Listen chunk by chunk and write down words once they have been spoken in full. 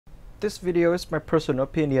This video is my personal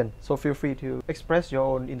opinion, so feel free to express your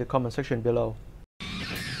own in the comment section below.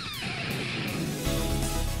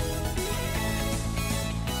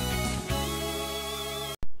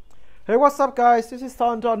 Hey, what's up guys, this is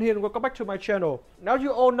TonTon here and welcome back to my channel. Now you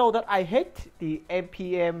all know that I hate the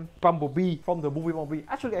NPM Bumblebee from the movie Bumblebee.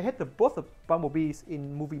 Actually, I hate both the Bumblebees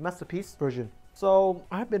in movie Masterpiece version. So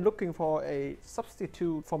I have been looking for a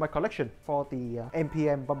substitute for my collection for the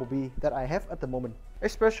NPM Bumblebee that I have at the moment.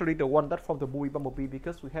 Especially the one that from the movie Bumblebee,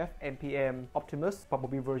 because we have NPM Optimus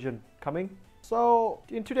Bumblebee version coming. So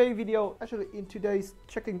in today's video, actually in today's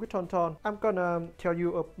Checking with TonTon, I'm gonna tell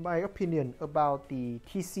you my opinion about the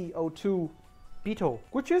TC02 Beetle,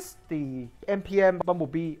 which is the NPM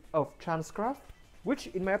Bumblebee of TransCraft, which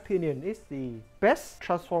in my opinion is the best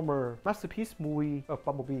Transformer Masterpiece movie of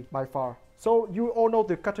Bumblebee by far. So you all know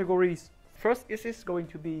the categories. First is going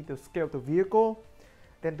to be the scale of the vehicle,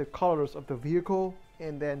 then the colors of the vehicle,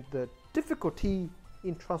 and then the difficulty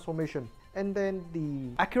in transformation, and then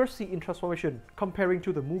the accuracy in transformation comparing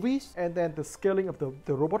to the movies, and then the scaling of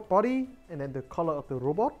the robot body, and then the color of the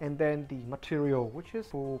robot, and then the material, which is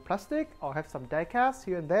full plastic or have some die cast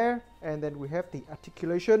here and there, and then we have the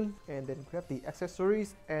articulation, and then we have the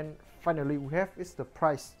accessories, and finally we have is the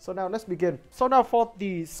price. So now let's begin. So now for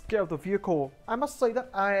the scale of the vehicle, I must say that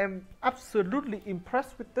I am absolutely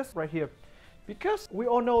impressed with this right here, because we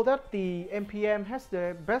all know that the NPM has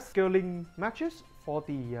the best scaling matches for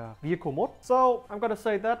the vehicle mode. So I'm gonna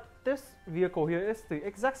say that this vehicle here is the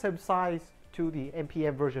exact same size to the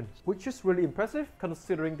NPM version, which is really impressive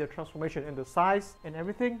considering the transformation and the size and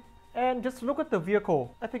everything. And just look at the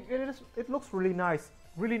vehicle. I think it looks really nice,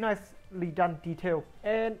 really nicely done detail,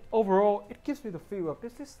 and overall it gives me the feel of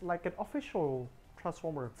this is like an official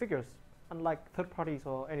Transformer figures, unlike third parties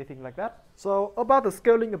or anything like that. So about the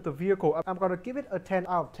scaling of the vehicle, I'm gonna give it a 10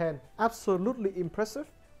 out of 10. Absolutely impressive.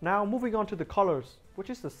 Now moving on to the colors, which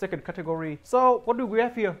is the second category. So what do we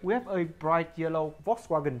have here? We have a bright yellow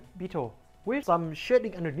Volkswagen Beetle with some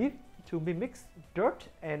shading underneath to mimic dirt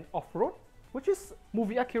and off-road, which is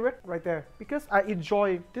movie accurate right there, because I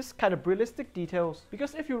enjoy this kind of realistic details.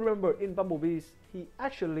 Because if you remember in Bumblebees, he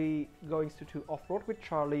actually goes to off-road with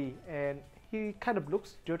Charlie and he kind of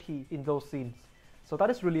looks dirty in those scenes. So that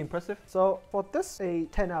is really impressive. So for this, a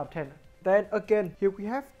 10 out of 10. Then again, here we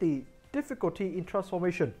have the difficulty in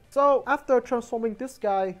transformation. So after transforming this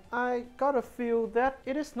guy, I got a feel that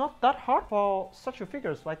it is not that hard for such a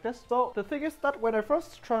figures like this. So the thing is that when I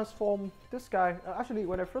first transformed this guy, actually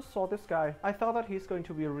when I first saw this guy, I thought that he's going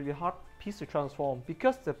to be a really hard piece to transform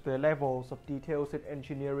because of the levels of details in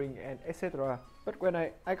engineering and etc. But when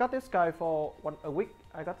I got this guy for a week,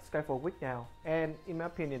 I got this guy for a week now, and in my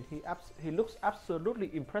opinion, he looks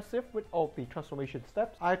absolutely impressive with all the transformation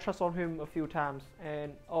steps. I transformed him a few times,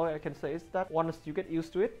 and all I can say is that once you get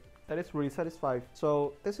used to it, that is really satisfying.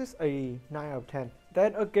 So this is a 9 out of 10.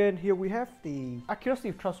 Then again, here we have the accuracy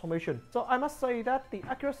of transformation. So I must say that the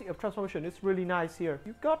accuracy of transformation is really nice here.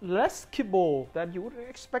 You got less kibble than you would have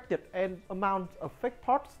expected, and amount of fake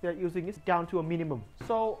parts they're using is down to a minimum.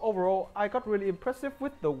 So overall, I got really impressive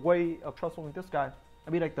with the way of transforming this guy. I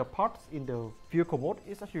mean, like the parts in the vehicle mode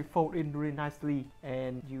is actually fold in really nicely,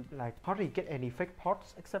 and you like hardly get any fake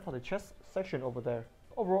parts except for the chest section over there.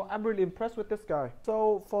 Overall, I'm really impressed with this guy.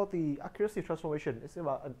 So for the accuracy transformation, it's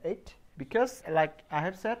about an 8, because like I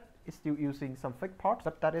have said, it's still using some fake parts,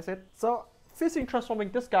 but that is it. So finishing transforming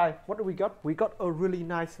this guy, what do we got? We got a really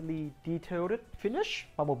nicely detailed finish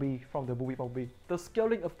Bumblebee from the movie Bumblebee. The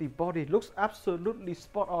scaling of the body looks absolutely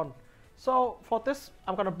spot on. So for this,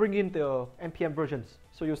 I'm gonna bring in the NPM versions.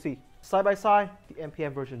 So you'll see, side by side, the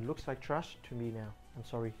NPM version looks like trash to me now. I'm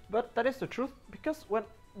sorry. But that is the truth, because when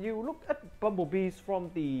you look at Bumblebees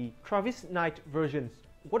from the Travis Knight versions,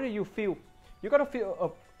 what do you feel? You gotta feel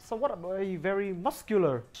a somewhat of a very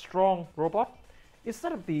muscular, strong robot,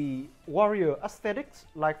 instead of the warrior aesthetics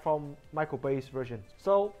like from Michael Bay's version.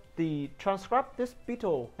 So the TransCraft, this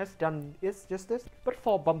Beetle has done is just this. But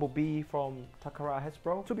for Bumblebee from Takara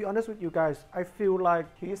Hasbro, to be honest with you guys, I feel like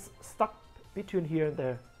he's stuck between here and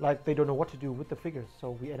there. Like they don't know what to do with the figures.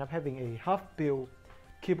 So we end up having a half-built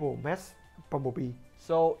kibble mess Bumblebee.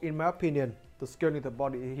 So in my opinion, the scaling of the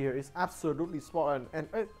body here is absolutely spot on, and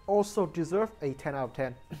it also deserves a 10 out of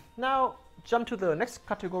 10. Now jump to the next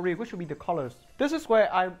category, which will be the colors. This is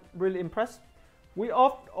where I'm really impressed. We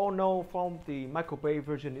all know from the Michael Bay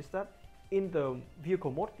version is that in the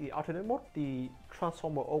vehicle mode, the alternate mode, the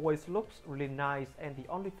Transformer always looks really nice, and the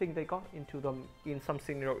only thing they got into them in some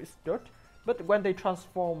scenario is dirt. But when they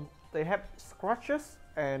transform, they have scratches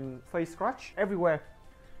and face scratch everywhere.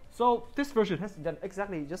 So this version has done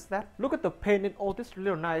exactly just that. Look at the paint and all this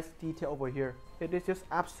little nice detail over here. It is just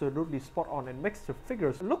absolutely spot on and makes the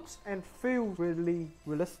figures looks and feel really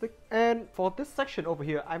realistic. And for this section over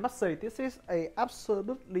here, I must say this is a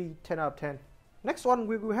absolutely 10 out of 10. Next one,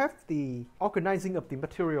 we will have the organizing of the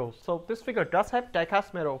materials. So this figure does have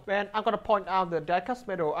die-cast metal, and I'm gonna point out the die-cast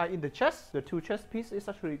metal are in the chest. The 2 chest pieces is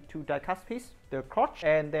actually 2 die-cast pieces, the crotch,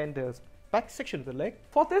 and then the back section of the leg.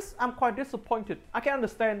 For this, I'm quite disappointed. I can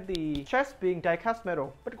understand the chest being die-cast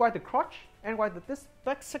metal, but why the crotch and why this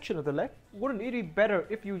back section of the leg? Wouldn't it be better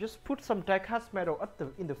if you just put some die-cast metal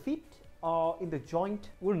in the feet or in the joint?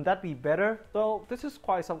 Wouldn't that be better? So this is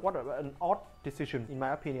quite somewhat of an odd decision in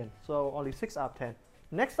my opinion. So only 6 out of 10.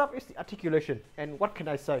 Next up is the articulation, and what can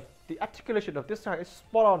I say? The articulation of this guy is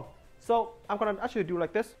spot on. So I'm gonna actually do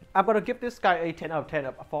like this. I'm gonna give this guy a 10 out of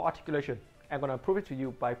 10 for articulation. I'm gonna prove it to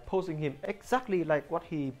you by posing him exactly like what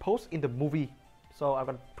he posed in the movie. So I'm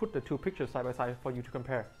gonna put the 2 pictures side by side for you to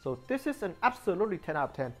compare. So this is an absolutely 10 out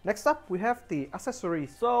of 10. Next up, we have the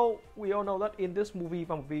accessories. So we all know that in this movie,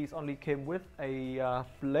 Bumblebee only came with a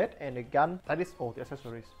blade and a gun. That is all the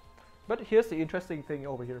accessories. But here's the interesting thing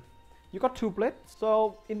over here. You got 2 blades.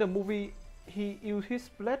 So in the movie, he used his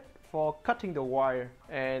blade for cutting the wire,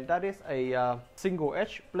 and that is a single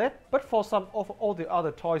edge blade. But for some of all the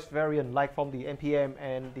other toys variant, like from the NPM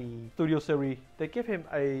and the Studio series, they give him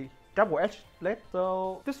a double edge blade.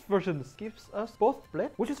 So this version gives us both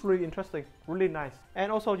blades, which is really interesting, really nice. And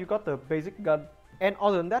also you got the basic gun. And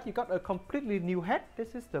other than that, you got a completely new head.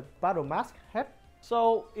 This is the battle mask head.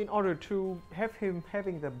 So in order to have him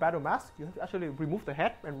having the battle mask, you have to actually remove the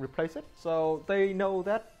head and replace it. So they know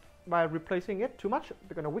that by replacing it too much,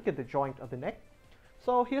 they're gonna weaken the joint of the neck.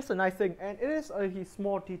 So here's a nice thing, and it is a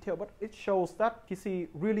small detail, but it shows that DC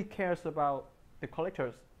really cares about the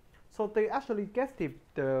collectors. So they actually gave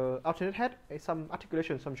the alternate head some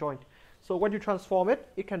articulation, some joint. So when you transform it,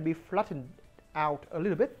 it can be flattened out a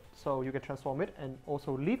little bit, so you can transform it and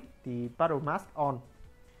also leave the battle mask on.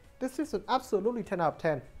 This is an absolutely 10 out of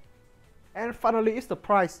 10. And finally is the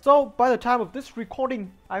price. So by the time of this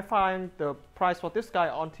recording, I find the price for this guy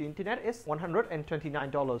on the internet is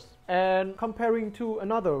 $129. And comparing to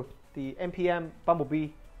another, the NPM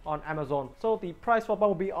Bumblebee on Amazon. So the price for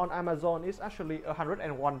Bumblebee on Amazon is actually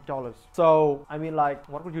 $101. So I mean, like,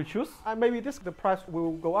 what would you choose? Maybe the price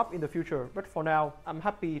will go up in the future, but for now I'm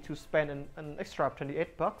happy to spend an extra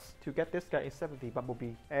 28 bucks to get this guy instead of the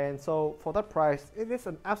Bumblebee. And so for that price, it is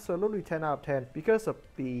an absolutely 10 out of 10 because of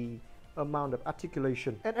the amount of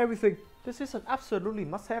articulation and everything. This is an absolutely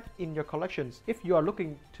must-have in your collections if you are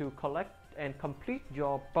looking to collect and complete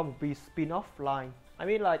your Bumblebee spin-off line. I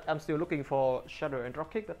mean, like, I'm still looking for Shadow and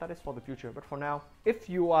Dropkick, but that is for the future. But for now, if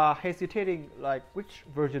you are hesitating like which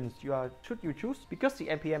versions should you choose, because the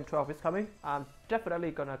NPM 12 is coming, I'm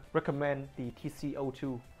definitely gonna recommend the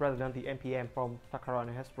TC02 rather than the NPM from Takara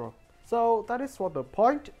and Hasbro. So that is what the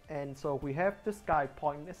point, and so we have this guy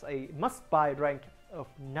point as a must-buy rank of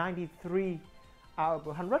 93 out of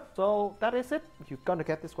 100. So that is it. You're gonna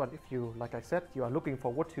get this one if you, like I said, you are looking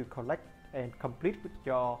forward to collect and complete with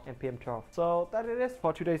your NPM 12. So that it is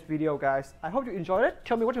for today's video, guys. I hope you enjoyed it.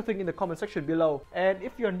 Tell me what you think in the comment section below, and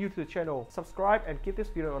if you're new to the channel, subscribe and give this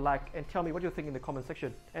video a like and tell me what you think in the comment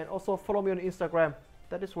section. And also follow me on Instagram.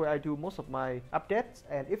 That is where I do most of my updates,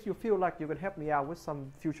 and if you feel like you can help me out with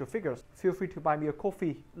some future figures, feel free to buy me a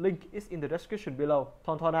coffee. Link is in the description below.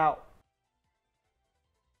 TonTon out.